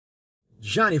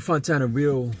Johnny Fontana,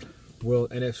 Real World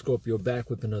NF Scorpio,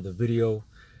 back with another video.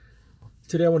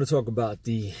 Today I want to talk about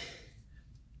the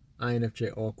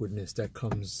INFJ awkwardness that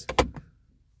comes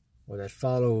or that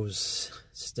follows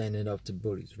standing up to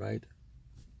bullies, right?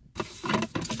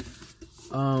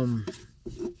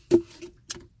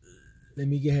 Let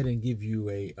me go ahead and give you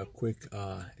a quick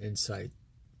insight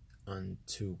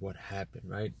onto what happened,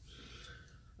 right?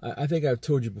 I think I've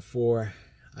told you before,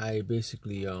 I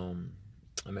basically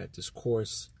I'm at this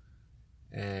course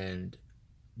and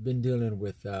been dealing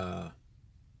with a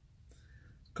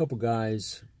couple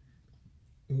guys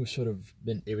who sort of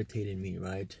been irritating me,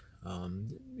 right?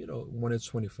 You know, one is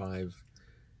 25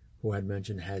 who I had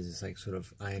mentioned has this like sort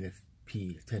of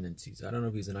INFP tendencies. I don't know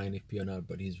if he's an INFP or not,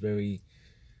 but he's very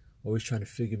always trying to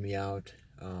figure me out,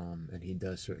 and he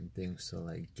does certain things to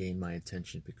like gain my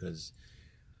attention because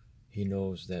he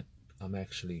knows that I'm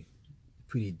actually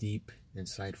pretty deep,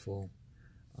 insightful.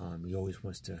 He always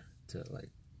wants to like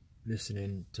listen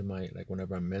in to my, like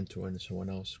whenever I'm mentoring someone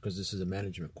else, because this is a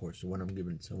management course, so when I'm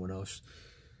giving someone else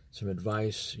some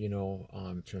advice, you know,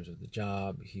 in terms of the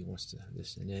job, he wants to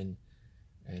listen in.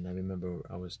 And I remember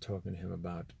I was talking to him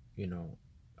about, you know,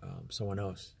 someone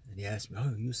else, and he asked me, "Oh,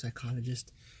 are you a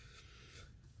psychologist?"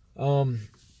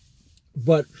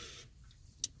 But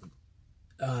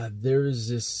there is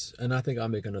this, and I think I'll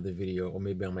make another video, or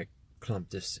maybe I might clump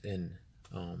this in.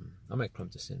 I might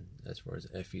clump this in as far as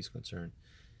FE is concerned,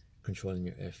 controlling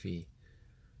your FE.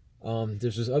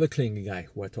 There's this other clingy guy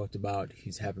who I talked about.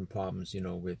 He's having problems, you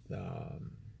know, with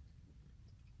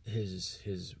his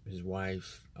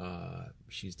wife.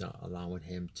 She's not allowing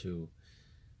him to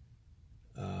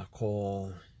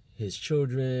call his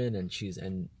children, and she's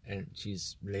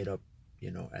laid up,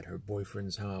 you know, at her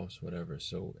boyfriend's house, whatever.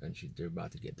 So, and they're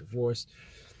about to get divorced.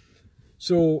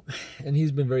 So, and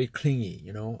he's been very clingy,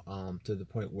 you know, to the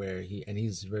point where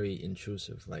he's very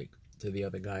intrusive, like to the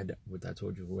other guy that I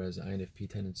told you who has INFP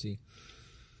tendency.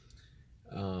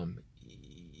 The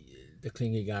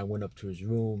clingy guy went up to his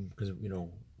room because, you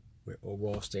know, we're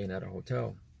all staying at a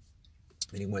hotel,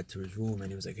 and he went to his room and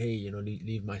he was like, "Hey, you know,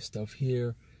 leave my stuff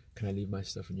here. Can I leave my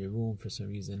stuff in your room for some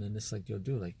reason?" And it's like, yo,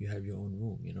 dude, like you have your own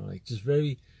room, you know, like just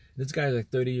very. This guy's like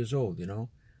 30 years old, you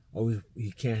know. Always,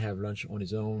 he can't have lunch on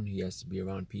his own. He has to be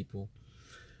around people.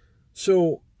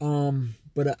 So,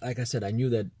 but like I said, I knew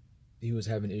that he was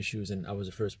having issues, and I was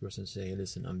the first person to say, "Hey,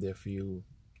 listen, I'm there for you.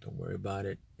 Don't worry about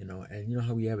it." You know, and you know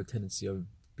how we have a tendency of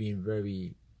being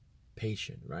very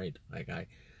patient, right? Like I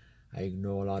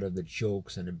ignore a lot of the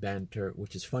jokes and the banter,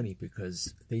 which is funny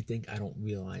because they think I don't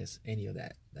realize any of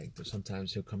that. Like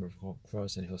sometimes he'll come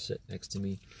across and he'll sit next to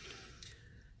me,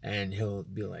 and he'll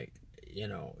be like, you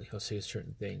know, he'll say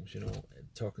certain things, you know,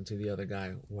 talking to the other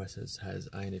guy who has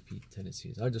INFP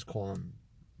tendencies. I'll just call him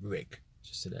Rick,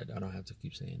 just so that I don't have to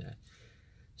keep saying that.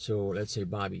 So let's say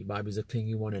Bobby. Bobby's a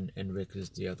clingy one, and Rick is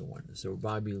the other one. So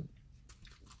Bobby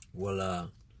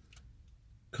will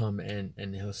come and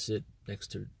he'll sit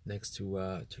next to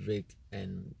Rick,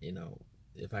 and you know,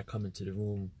 if I come into the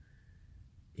room,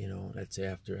 you know, let's say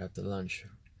after lunch,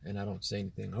 and I don't say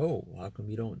anything, "Oh, how come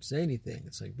you don't say anything?"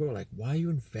 It's like, bro, like, why are you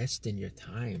investing your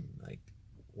time, like,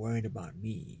 worrying about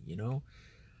me, you know?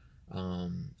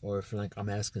 Or if, like, I'm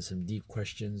asking some deep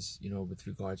questions, you know, with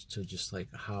regards to just, like,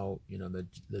 how, you know,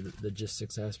 the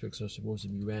logistics aspects are supposed to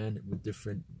be ran with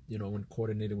different, you know, when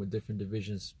coordinated with different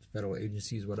divisions, federal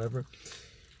agencies, whatever,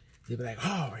 they'd be like,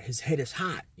 "Oh, his head is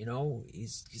hot, you know,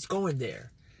 he's going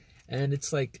there." And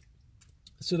it's, like,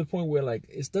 to the point where, like,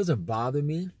 it doesn't bother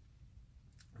me,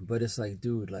 but it's like,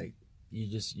 dude, like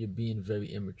you're being very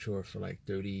immature for like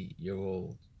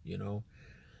 30-year-old, you know.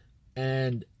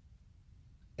 And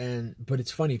but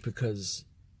it's funny because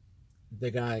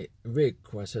the guy Rick,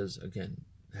 who I says again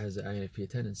has the INFP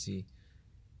tendency,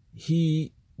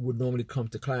 he would normally come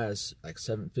to class like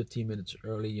 15 minutes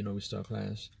early, you know, we start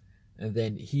class, and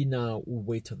then he now will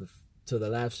wait till the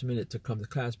last minute to come to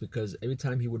class, because every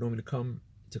time he would normally come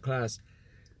to class,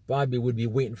 Bobby would be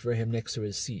waiting for him next to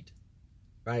his seat.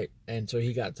 Right, and so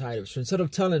he got tired of it. So instead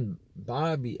of telling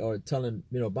Bobby, or telling,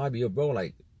 you know, Bobby, "Yo, bro,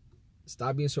 like,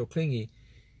 stop being so clingy,"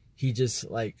 he just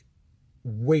like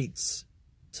waits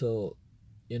till,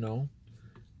 you know,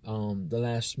 the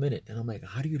last minute. And I'm like,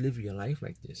 how do you live your life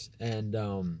like this? And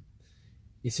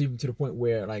it's even to the point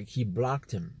where like he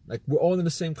blocked him. Like we're all in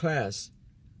the same class,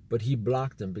 but he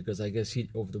blocked him because I guess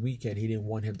over the weekend he didn't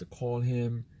want him to call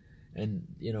him. And,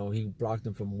 you know, he blocked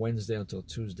them from Wednesday until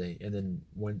Tuesday. And then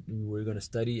when we were going to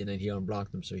study, and then he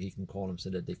unblocked them so he can call them so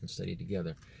that they can study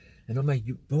together. And I'm like,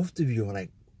 both of you are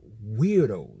like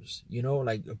weirdos, you know,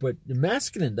 like, but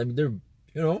masculine. I mean, they're,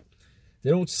 you know, they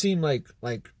don't seem like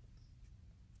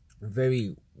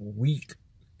very weak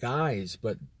guys,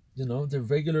 but you know, they're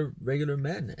regular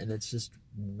men, and it's just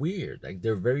weird. Like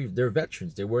they're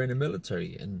veterans. They were in the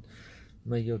military, and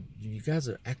I'm like, yo, you guys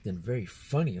are acting very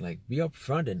funny. Like, be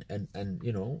upfront and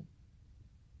you know,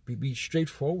 be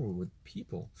straightforward with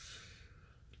people.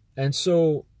 And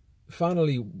so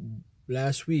finally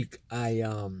last week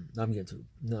I'm getting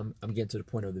to the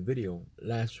point of the video.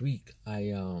 Last week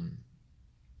I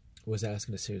was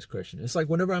asking a serious question. It's like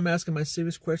whenever I'm asking my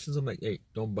serious questions, I'm like, hey,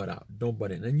 don't butt out, don't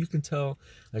butt in. And you can tell,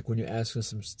 like, when you're asking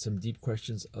some deep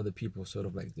questions, other people sort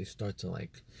of like, they start to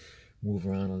like move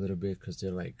around a little bit, because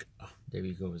they're like, oh, there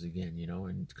he goes again, you know.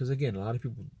 And because again, a lot of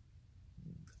people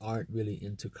aren't really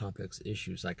into complex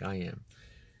issues like I am.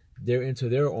 They're into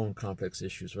their own complex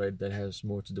issues, right? That has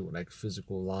more to do with like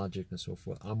physical logic and so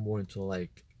forth. I'm more into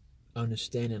like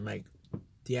understanding like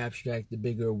the abstract, the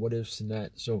bigger what ifs and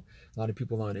that. So a lot of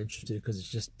people aren't interested because it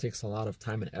just takes a lot of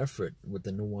time and effort with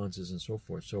the nuances and so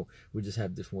forth. So we just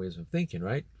have different ways of thinking,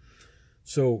 right?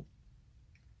 So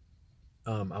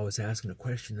I was asking a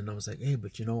question, and I was like, hey,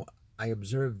 but you know, I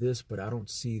observed this, but I don't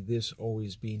see this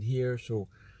always being here. So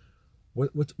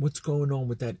what's going on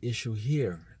with that issue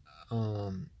here?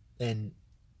 And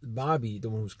Bobby, the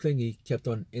one who's clingy, kept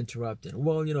on interrupting.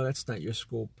 Well, you know, that's not your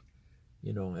scope.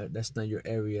 You know, that's not your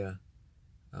area.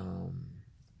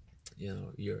 You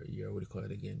know, your what do you call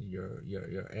it again?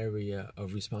 Your area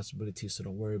of responsibility. So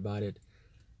don't worry about it.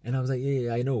 And I was like,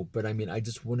 yeah, I know, but I mean, I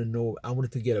just want to know. I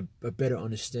wanted to get a better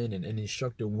understanding. And the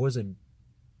instructor wasn't,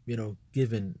 you know,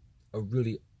 given a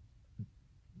really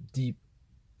deep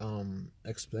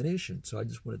explanation. So I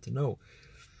just wanted to know.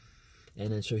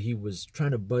 And then so he was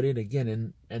trying to butt in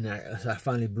again, and I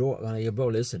finally blew up. I'm like, bro,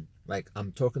 listen, like,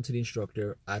 I'm talking to the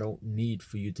instructor. I don't need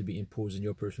for you to be imposing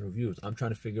your personal views. I'm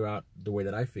trying to figure out the way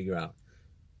that I figure out,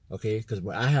 okay? Because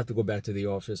when I have to go back to the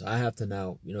office, I have to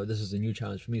now, you know, this is a new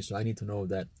challenge for me, so I need to know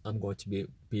that I'm going to be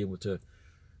able to,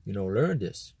 you know, learn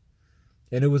this.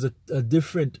 And it was a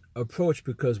different approach,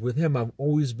 because with him, I've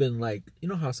always been like, you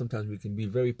know how sometimes we can be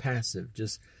very passive,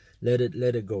 just let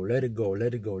it go, let it go,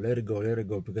 let it go, let it go, let it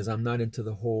go, because I'm not into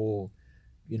the whole,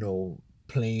 you know,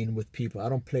 playing with people. I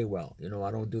don't play well, you know.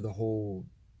 I don't do the whole,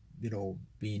 you know,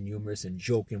 being humorous and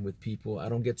joking with people. I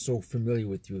don't get so familiar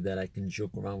with you that I can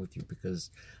joke around with you, because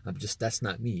that's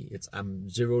not me. I'm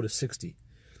 0 to 60,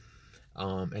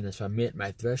 and if I met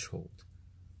my threshold.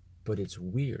 But it's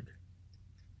weird,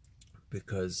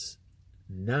 because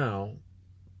now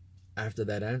after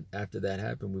that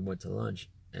happened, we went to lunch.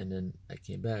 And then I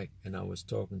came back, and I was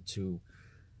talking to,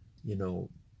 you know,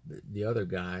 the other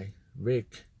guy,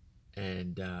 Rick,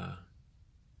 and I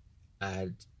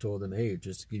had told him, hey,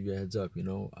 just to give you a heads up, you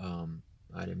know,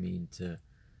 I didn't mean to,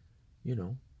 you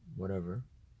know, whatever.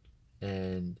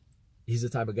 And he's the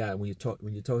type of guy, when you talk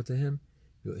to him,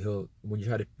 he'll when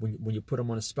you put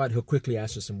him on the spot, he'll quickly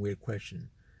ask you some weird question.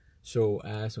 So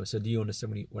I asked him, I said, do you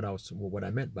understand what I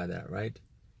meant by that, right?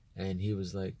 And he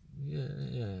was like, yeah,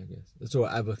 I guess. So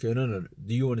I'm like, no.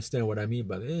 Do you understand what I mean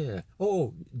by that? Yeah.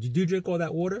 Oh, did you drink all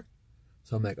that water?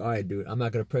 So I'm like, all right, dude, I'm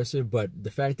not going to press it. But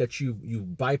the fact that you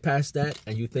bypass that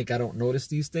and you think I don't notice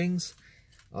these things,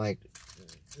 like,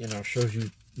 you know, shows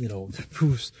you, you know,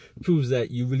 proves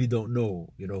that you really don't know,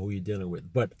 you know, who you're dealing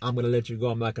with. But I'm going to let you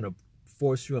go. I'm not going to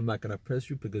force you. I'm not going to press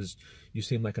you, because you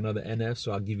seem like another NF.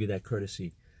 So I'll give you that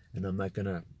courtesy. And I'm not going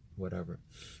to, whatever.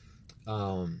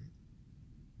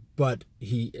 But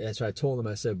so I told him,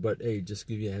 I said, but hey, just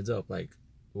give you a heads up, like,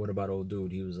 what about old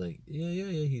dude? He was like,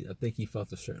 yeah. I think he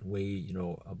felt a certain way, you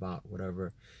know, about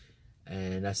whatever.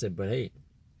 And I said, but hey,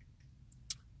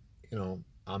 you know,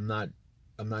 I'm not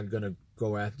gonna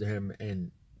go after him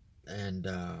and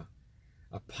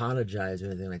apologize or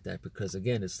anything like that, because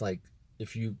again, it's like,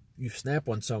 if you snap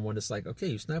on someone, it's like, okay,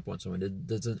 you snap on someone.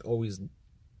 There doesn't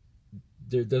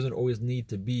always need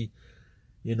to be,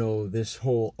 you know, this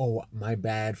whole, oh, my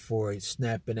bad for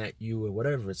snapping at you or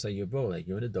whatever. It's like, bro, like,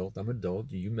 you're an adult, I'm an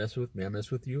adult. You mess with me, I mess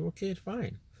with you. Okay, it's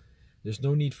fine. There's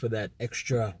no need for that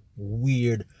extra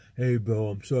weird, hey, bro,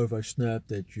 I'm sorry if I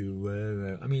snapped at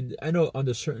you. I mean, I know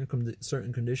under certain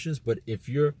conditions, but if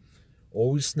you're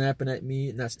always snapping at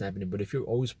me, not snapping it, but if you're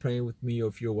always playing with me, or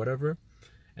if you're whatever,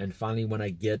 and finally when I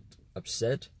get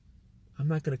upset, I'm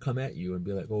not going to come at you and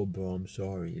be like, oh, bro, I'm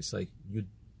sorry. It's like,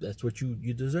 that's what you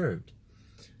deserved.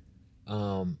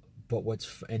 But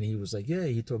and he was like, yeah,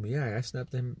 he told me, yeah, I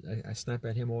snap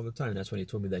at him all the time. That's when he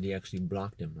told me that he actually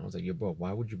blocked him. I was like, yo, bro,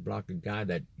 why would you block a guy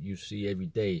that you see every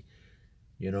day?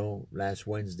 You know, last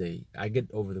Wednesday, I get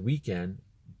over the weekend,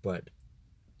 but,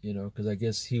 you know, because I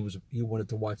guess he wanted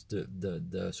to watch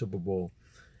the Super Bowl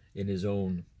in his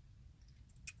own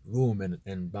room,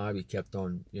 and Bobby kept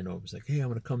on, you know, was like, hey, I'm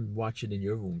gonna come watch it in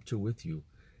your room too with you.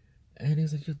 And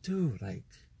he's like, yo, dude, like,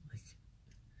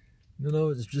 you know,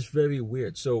 it's just very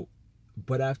weird. So,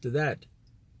 but after that,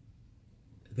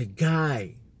 the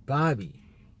guy, Bobby,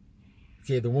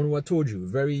 okay, the one who I told you,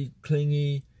 very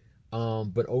clingy,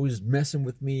 but always messing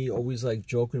with me, always like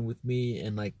joking with me,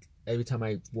 and like every time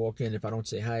I walk in, if I don't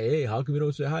say hi, hey, how come you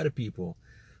don't say hi to people?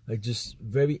 Like just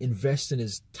very investing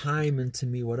his time into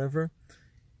me, whatever.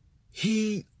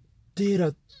 He did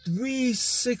a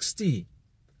 360,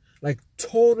 like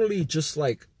totally just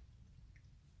like,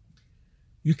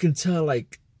 you can tell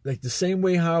like the same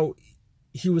way how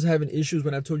he was having issues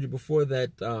when I told you before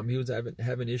that he was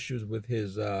having issues with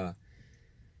his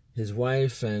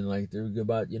wife, and like they were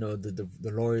about, you know, the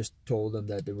lawyers told him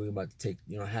that they were about to take,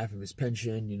 you know, half of his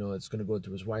pension, you know, it's gonna go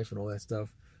to his wife and all that stuff.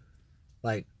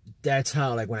 Like that's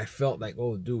how, like when I felt like,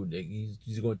 oh dude, like,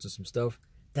 he's going through some stuff,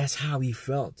 that's how he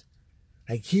felt.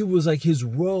 Like he was like, his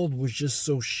world was just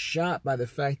so shocked by the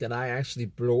fact that I actually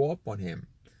blow up on him.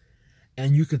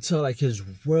 And you could tell like his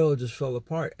world just fell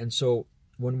apart. And so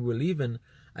when we were leaving,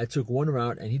 I took one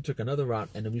route and he took another route,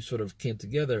 and then we sort of came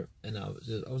together, and I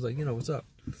was like, you know, what's up?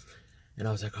 And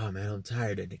I was like, oh man, I'm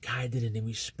tired. And the guy didn't even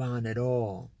respond at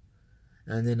all.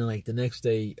 And then like the next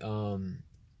day,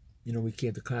 you know, we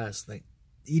came to class, like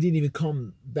he didn't even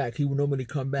come back. He would normally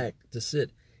come back to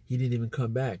sit. He didn't even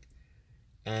come back.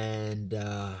 And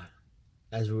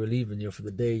as we were leaving, you know, for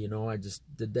the day, you know, I just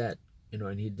did that, you know,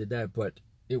 and he did that. But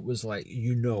it was like,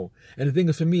 you know, and the thing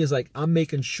is for me is like, I'm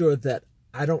making sure that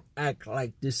I don't act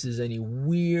like this is any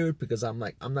weird, because I'm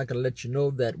like, I'm not going to let you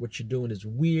know that what you're doing is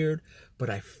weird, but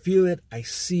I feel it, I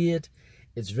see it,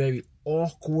 it's very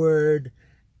awkward,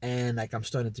 and like I'm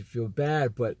starting to feel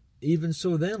bad. But even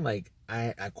so, then like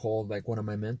I called like one of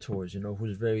my mentors, you know,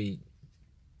 who's very,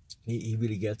 he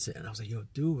really gets it, and I was like, yo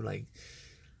dude, like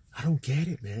I don't get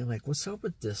it, man, like what's up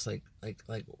with this, like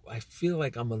I feel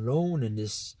like I'm alone in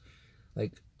this,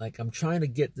 like I'm trying to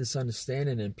get this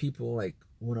understanding, and people like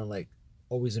want to like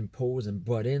always impose and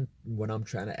butt in when I'm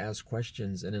trying to ask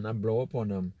questions, and then I blow up on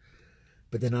them.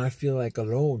 But then I feel like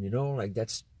alone, you know, like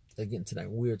that's like getting to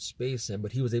that weird space. And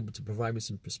but he was able to provide me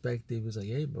some perspective. He was like,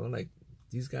 hey bro, like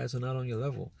these guys are not on your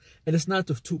level. And it's not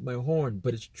to toot my horn,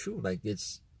 but it's true. Like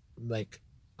it's like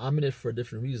I'm in it for a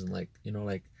different reason. Like, you know,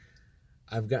 like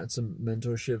I've gotten some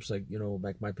mentorships, like, you know,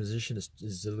 like my position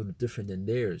is a little different than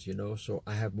theirs, you know, so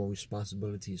I have more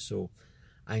responsibilities. So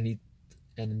I need,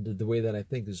 and the way that I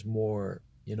think is more,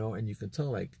 you know, and you can tell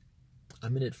like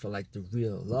I'm in it for like the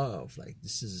real love, like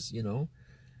this is, you know.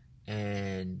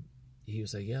 And he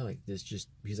was like, yeah, like this just,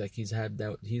 he's like, he's had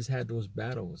those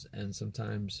battles, and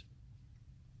sometimes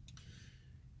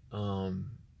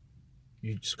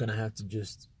you're just gonna have to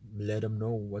just let them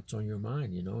know what's on your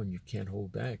mind, you know, and you can't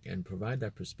hold back and provide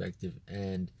that perspective.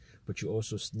 And but you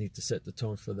also need to set the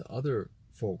tone for the other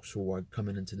folks who are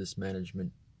coming into this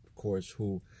management course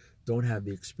who don't have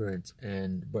the experience,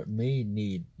 and but may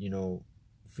need, you know,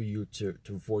 for you to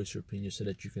voice your opinion so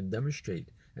that you can demonstrate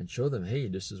and show them, hey,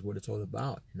 this is what it's all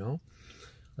about, you know.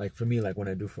 Like for me, like when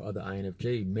I do for other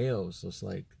INFJ males, it's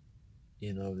like,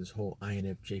 you know, this whole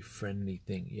INFJ friendly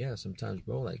thing. Yeah, sometimes,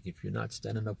 bro, like if you're not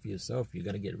standing up for yourself, you're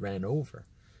gonna get ran over,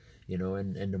 you know.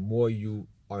 And the more you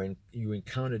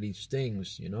encounter these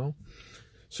things, you know.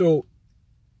 So,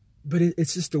 but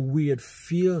it's just a weird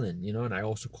feeling, you know. And I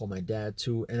also call my dad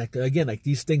too. And like, again, like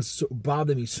these things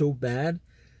bother me so bad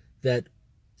that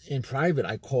in private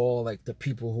I call like the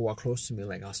people who are close to me.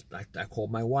 Like I call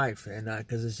my wife, and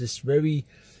because it's just very,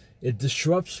 it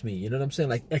disrupts me, you know what I'm saying?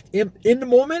 Like in the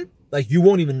moment, like you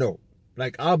won't even know.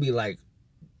 Like I'll be like,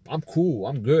 I'm cool,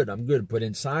 I'm good. But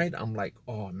inside, I'm like,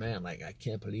 oh man, like I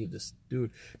can't believe this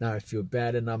dude. Now I feel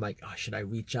bad, and I'm like, oh, should I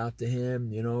reach out to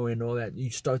him, you know, and all that.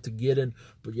 You start to get in,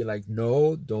 but you're like,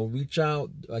 no, don't reach out.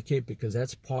 Okay, because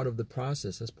that's part of the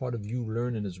process. That's part of you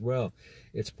learning as well.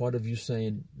 It's part of you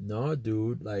saying, no,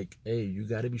 dude, like, hey, you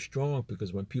got to be strong,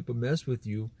 because when people mess with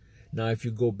you, now if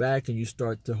you go back and you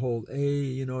start to hold, hey,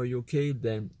 you know, are you okay?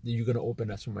 Then you're gonna open.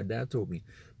 That's what my dad told me.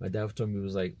 My dad told me,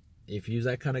 was like, if he's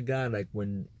that kind of guy, like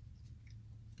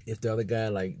if the other guy,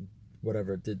 like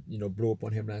whatever, did, you know, blew up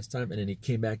on him last time, and then he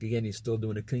came back again, he's still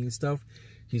doing the clean stuff,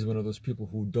 he's one of those people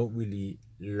who don't really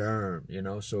learn, you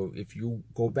know. So if you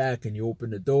go back and you open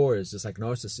the door, it's just like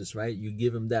narcissists, right? You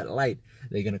give them that light,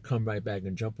 they're gonna come right back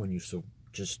and jump on you. So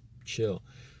just chill.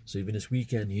 So even this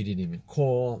weekend, he didn't even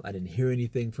call. I didn't hear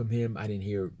anything from him. I didn't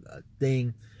hear a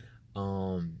thing.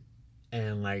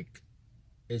 And like,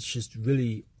 it's just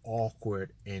really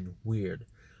awkward and weird.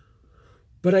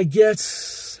 But I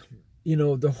guess, you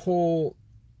know, the whole,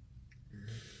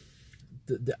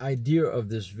 the idea of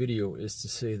this video is to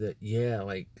say that, yeah,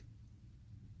 like,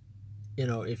 you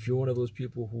know, if you're one of those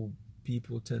people who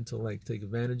people tend to like take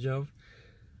advantage of.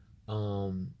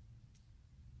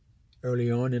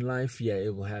 Early on in life, yeah,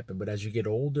 it will happen. But as you get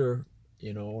older,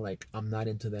 you know, like I'm not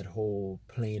into that whole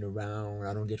playing around.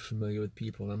 I don't get familiar with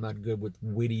people. I'm not good with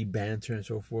witty banter and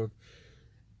so forth.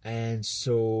 And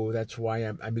so that's why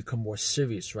I become more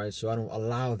serious, right? So I don't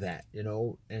allow that, you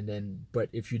know. And then, but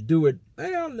if you do it,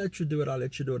 hey, I'll let you do it. I'll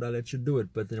let you do it. I'll let you do it.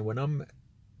 But then when I'm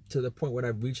to the point where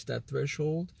I've reached that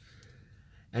threshold,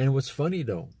 and what's funny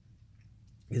though,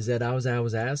 is that I was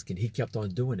asking, he kept on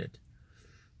doing it.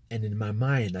 And in my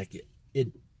mind, like it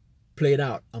played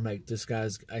out. I'm like, this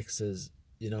guy's ex says,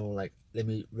 you know, like, let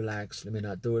me relax, let me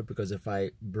not do it, because if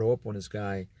I blow up on this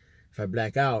guy, if I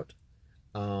black out,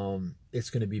 it's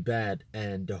going to be bad,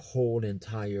 and the whole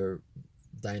entire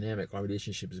dynamic, our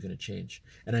relationship is going to change.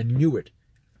 And I knew it,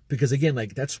 because again,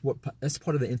 like that's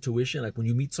part of the intuition. Like when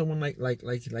you meet someone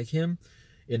like him,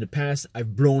 in the past,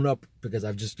 I've blown up because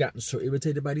I've just gotten so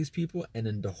irritated by these people, and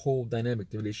then the whole dynamic,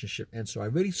 the relationship. And so I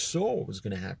really saw what was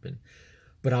going to happen.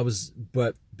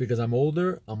 But because I'm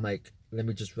older, I'm like, let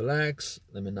me just relax.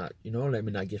 Let me not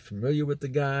get familiar with the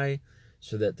guy,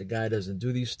 so that the guy doesn't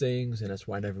do these things. And that's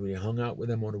why I never really hung out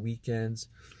with him on the weekends.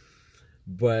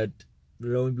 But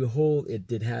lo and behold, it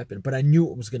did happen. But I knew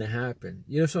it was going to happen.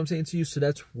 You know what I'm saying to you? So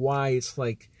that's why it's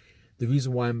like, the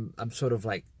reason why I'm sort of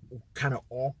like kind of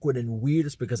awkward and weird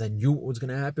is because I knew it was going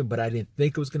to happen, but I didn't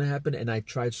think it was going to happen. And I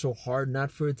tried so hard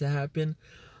not for it to happen.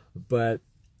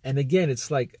 And again, it's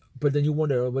like, but then you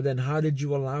wonder, well, then how did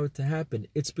you allow it to happen?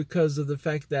 It's because of the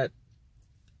fact that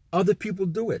other people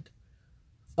do it.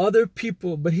 Other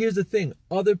people, but here's the thing,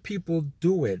 other people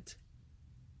do it,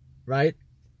 right?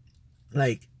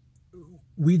 Like,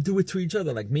 we do it to each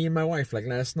other, like me and my wife, like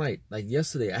last night, like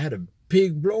yesterday, I had a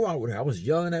big blowout with her. I was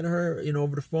yelling at her, you know,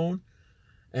 over the phone.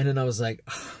 And then I was like,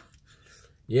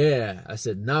 yeah, I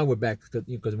said, now we're back,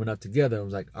 because we're not together. I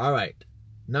was like, all right,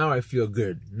 now I feel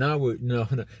good. Now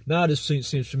now this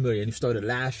seems familiar. And he started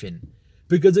laughing,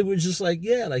 because it was just like,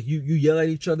 yeah, like you yell at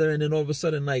each other, and then all of a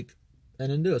sudden, like,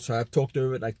 and then do it. So I've talked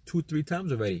to her like 2-3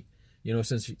 times already, you know,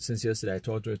 since yesterday. I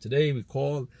talked to her today. We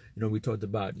called, you know, we talked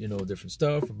about, you know, different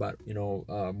stuff about, you know,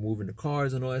 moving the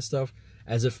cars and all that stuff,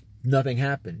 as if nothing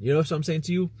happened. You know what I'm saying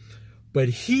to you? But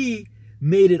he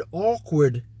made it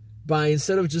awkward by,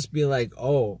 instead of just being like,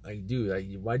 oh, like, dude,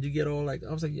 like, why'd you get all like,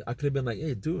 I was like, I could have been like,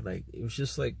 hey, dude, like, it was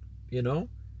just like, you know,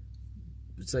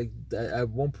 it's like, at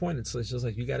one point, it's just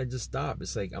like, you got to just stop.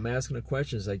 It's like, I'm asking a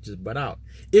question. It's like, just butt out.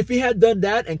 If he had done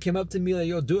that and came up to me like,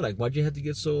 yo, dude, like, why'd you have to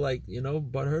get so, like, you know,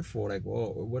 butthurt for? Like,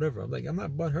 well, or whatever. I'm like, I'm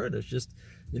not butthurt. It's just,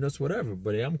 you know, it's whatever.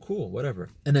 But yeah, I'm cool,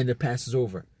 whatever. And then it passes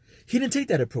over. He didn't take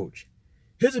that approach.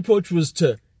 His approach was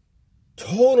to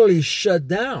totally shut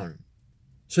down.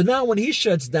 So now when he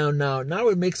shuts down, now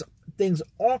it makes things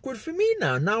awkward for me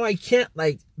now. Now I can't,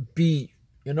 like, be,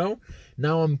 you know,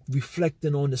 now I'm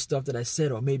reflecting on the stuff that I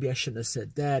said, or maybe I shouldn't have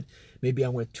said that. Maybe I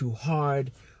went too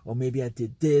hard, or maybe I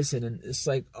did this. And then it's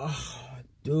like, oh,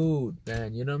 dude,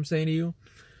 man, you know what I'm saying to you?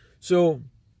 So,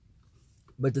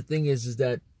 but the thing is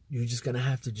that you're just going to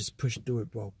have to just push through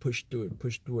it, bro. Push through it,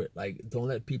 push through it. Like, don't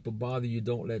let people bother you.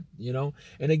 Don't let, you know,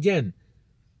 and again,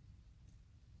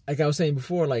 like I was saying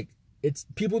before, like, it's,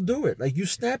 people do it. Like, you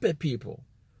snap at people,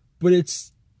 but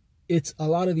it's a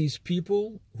lot of these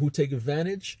people who take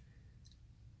advantage.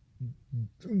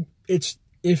 It's,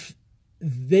 if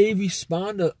they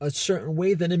respond a certain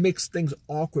way, then it makes things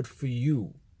awkward for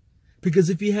you. Because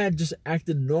if he had just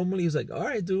acted normally, he's like, all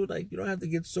right, dude, like, you don't have to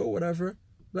get so whatever.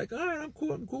 Like, all right, I'm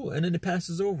cool. And then it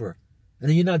passes over. And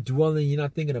then you're not dwelling, you're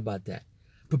not thinking about that.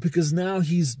 But because now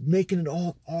he's making it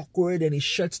all awkward, and he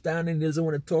shuts down and he doesn't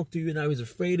want to talk to you. Now he's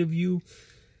afraid of you.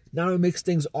 Now it makes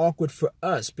things awkward for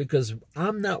us, because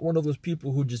I'm not one of those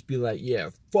people who just be like, yeah,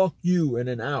 fuck you, and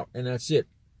then out, and that's it.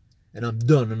 And I'm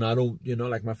done. And I don't, you know,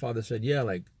 like my father said, yeah,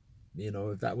 like, you know,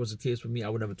 if that was the case with me, I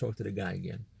would never talk to the guy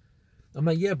again. I'm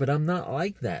like, yeah, but I'm not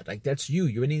like that. Like, that's you.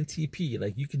 You're an ENTP.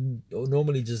 Like, you can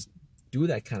normally just do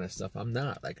that kind of stuff. I'm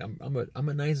not. Like, I'm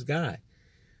a nice guy.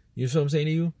 You know what I'm saying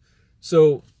to you?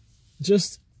 So,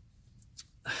 just,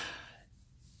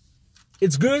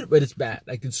 it's good, but it's bad.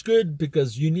 Like, it's good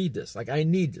because you need this. Like, I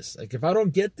need this. Like, if I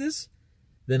don't get this,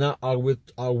 then I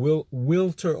will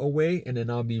wilter away, and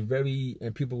then I'll be very,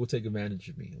 and people will take advantage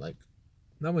of me. Like,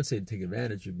 I wouldn't say take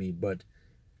advantage of me, but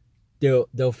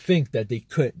they'll think that they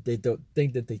could. They don't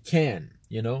think that they can,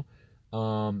 you know?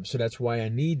 So that's why I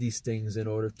need these things, in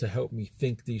order to help me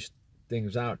think these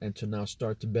things out, and to now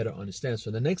start to better understand.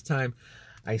 So the next time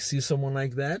I see someone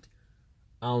like that,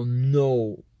 I'll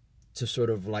know to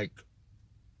sort of like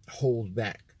hold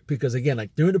back. Because again,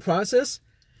 like during the process,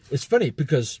 it's funny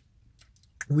because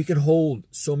we can hold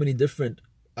so many different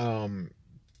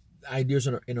ideas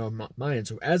in our mind.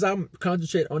 So as I'm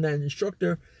concentrating on that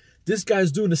instructor, this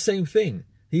guy's doing the same thing.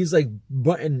 He's like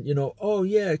button, you know, oh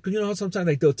yeah, because you know how sometimes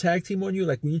like they'll tag team on you,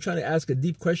 like when you're trying to ask a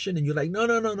deep question and you're like, no.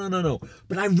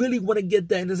 But I really want to get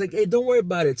that. And it's like, hey, don't worry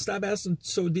about it. Stop asking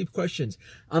so deep questions.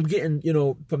 I'm getting, you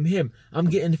know, from him. I'm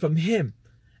getting from him.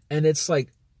 And it's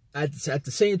like, at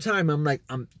the same time,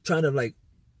 I'm trying to like,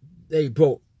 hey,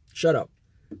 bro, shut up.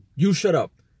 You shut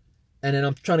up. And then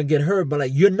I'm trying to get her, but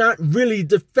like, you're not really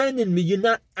defending me. You're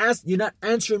not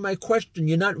answering my question.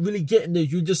 You're not really getting there.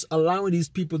 You're just allowing these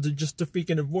people to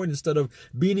freaking avoid instead of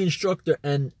being the instructor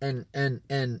and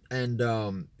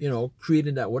you know,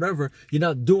 creating that whatever. You're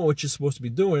not doing what you're supposed to be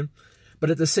doing.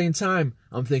 But at the same time,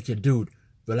 I'm thinking, dude,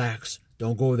 relax.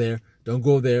 Don't go there. Don't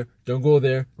go there. Don't go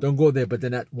there. Don't go there. But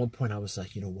then at one point I was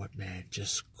like, you know what, man,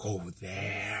 just go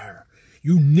there.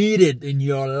 You need it in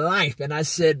your life. And I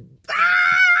said,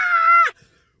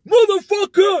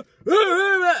 motherfucker!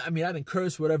 I mean, I didn't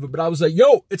curse, whatever, but I was like,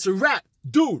 yo, it's a wrap.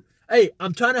 Dude, hey,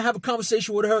 I'm trying to have a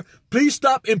conversation with her. Please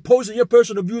stop imposing your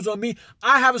personal views on me.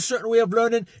 I have a certain way of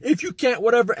learning. If you can't,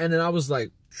 whatever. And then I was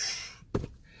like,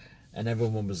 and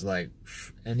everyone was like,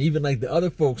 and even like the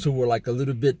other folks who were like a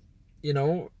little bit, you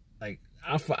know, like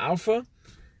alpha,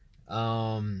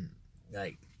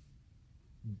 like,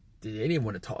 they didn't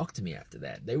want to talk to me after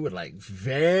that. They were like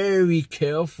very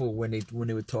careful when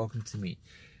they were talking to me.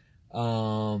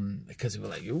 Because they were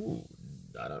like, ooh,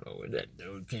 I don't know where that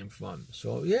dude came from.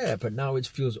 So yeah, but now it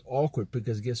feels awkward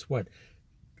because guess what?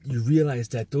 You realize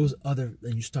that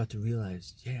and you start to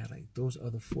realize, yeah, like those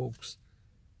other folks,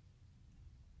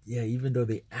 yeah, even though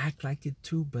they act like it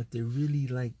too, but they're really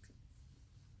like,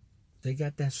 they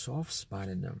got that soft spot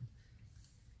in them.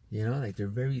 You know, like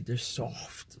they're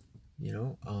soft. You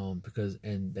know, because,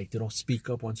 and like they don't speak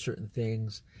up on certain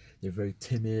things. They're very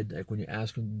timid. Like when you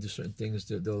ask them to do certain things,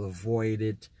 they'll avoid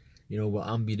it. You know, well,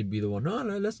 I'm be the one. No,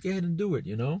 let's go ahead and do it.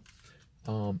 You know,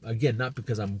 again, not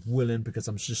because I'm willing, because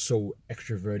I'm just so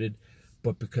extroverted,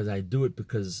 but because I do it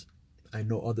because I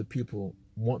know other people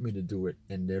want me to do it,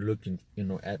 and they're looking, you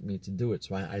know, at me to do it.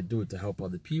 So I do it to help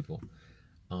other people,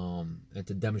 and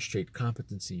to demonstrate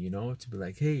competency. You know, to be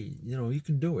like, hey, you know, you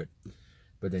can do it,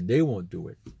 but then they won't do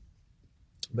it.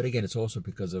 But again, it's also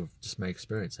because of just my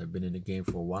experience. I've been in the game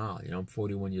for a while. You know, I'm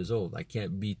 41 years old. I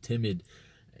can't be timid,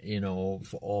 you know,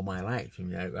 for all my life. I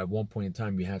mean, at one point in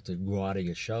time, you have to grow out of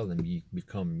your shell and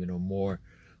become, you know, more.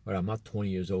 But I'm not 20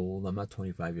 years old. I'm not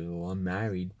 25 years old. I'm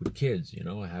married with kids. You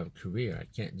know, I have a career. I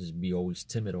can't just be always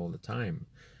timid all the time.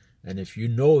 And if you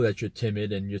know that you're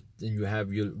timid and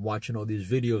you're watching all these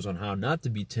videos on how not to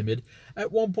be timid,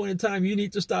 at one point in time you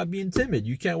need to stop being timid.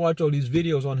 You can't watch all these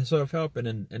videos on self-help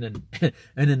and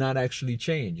then not actually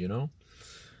change, you know.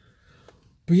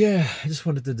 But yeah, I just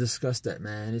wanted to discuss that,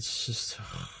 man. It's just,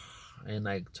 and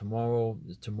like tomorrow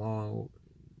I'm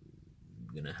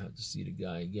gonna have to see the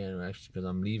guy again, actually, because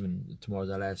I'm leaving.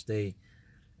 Tomorrow's our last day,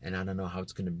 and I don't know how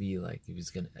it's gonna be. Like if he's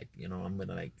gonna, like, you know, I'm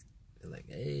gonna like,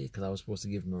 hey, because I was supposed to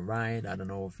give him a ride. I don't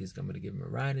know if he's going to give him a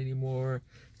ride anymore.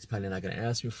 He's probably not going to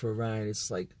ask me for a ride.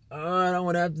 It's like, oh, I don't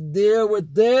want to have to deal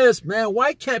with this, man.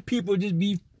 Why can't people just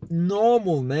be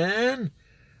normal, man?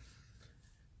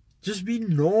 Just be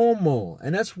normal.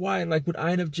 And that's why, like with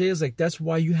INFJs, like that's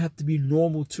why you have to be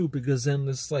normal too, because then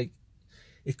it's like,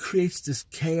 it creates this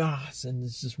chaos and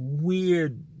it's this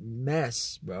weird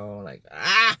mess, bro. Like,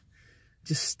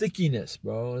 just stickiness,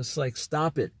 bro. It's like,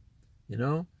 stop it, you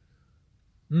know?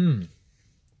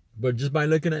 But just by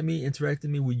looking at me,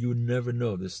 interacting with me, you would never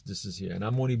know this is here. And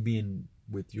I'm only being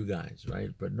with you guys, right?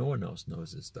 But no one else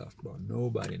knows this stuff, bro.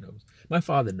 Nobody knows. My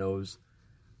father knows.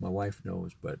 My wife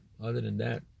knows. But other than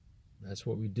that, that's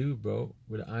what we do, bro.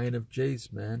 We're the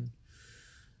INFJs, man.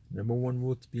 Number one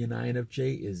rule to be an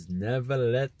INFJ is never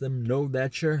let them know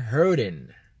that you're hurting.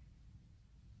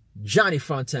 Johnny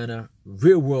Fontana,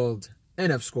 Real World,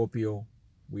 NF Scorpio,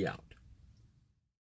 we out.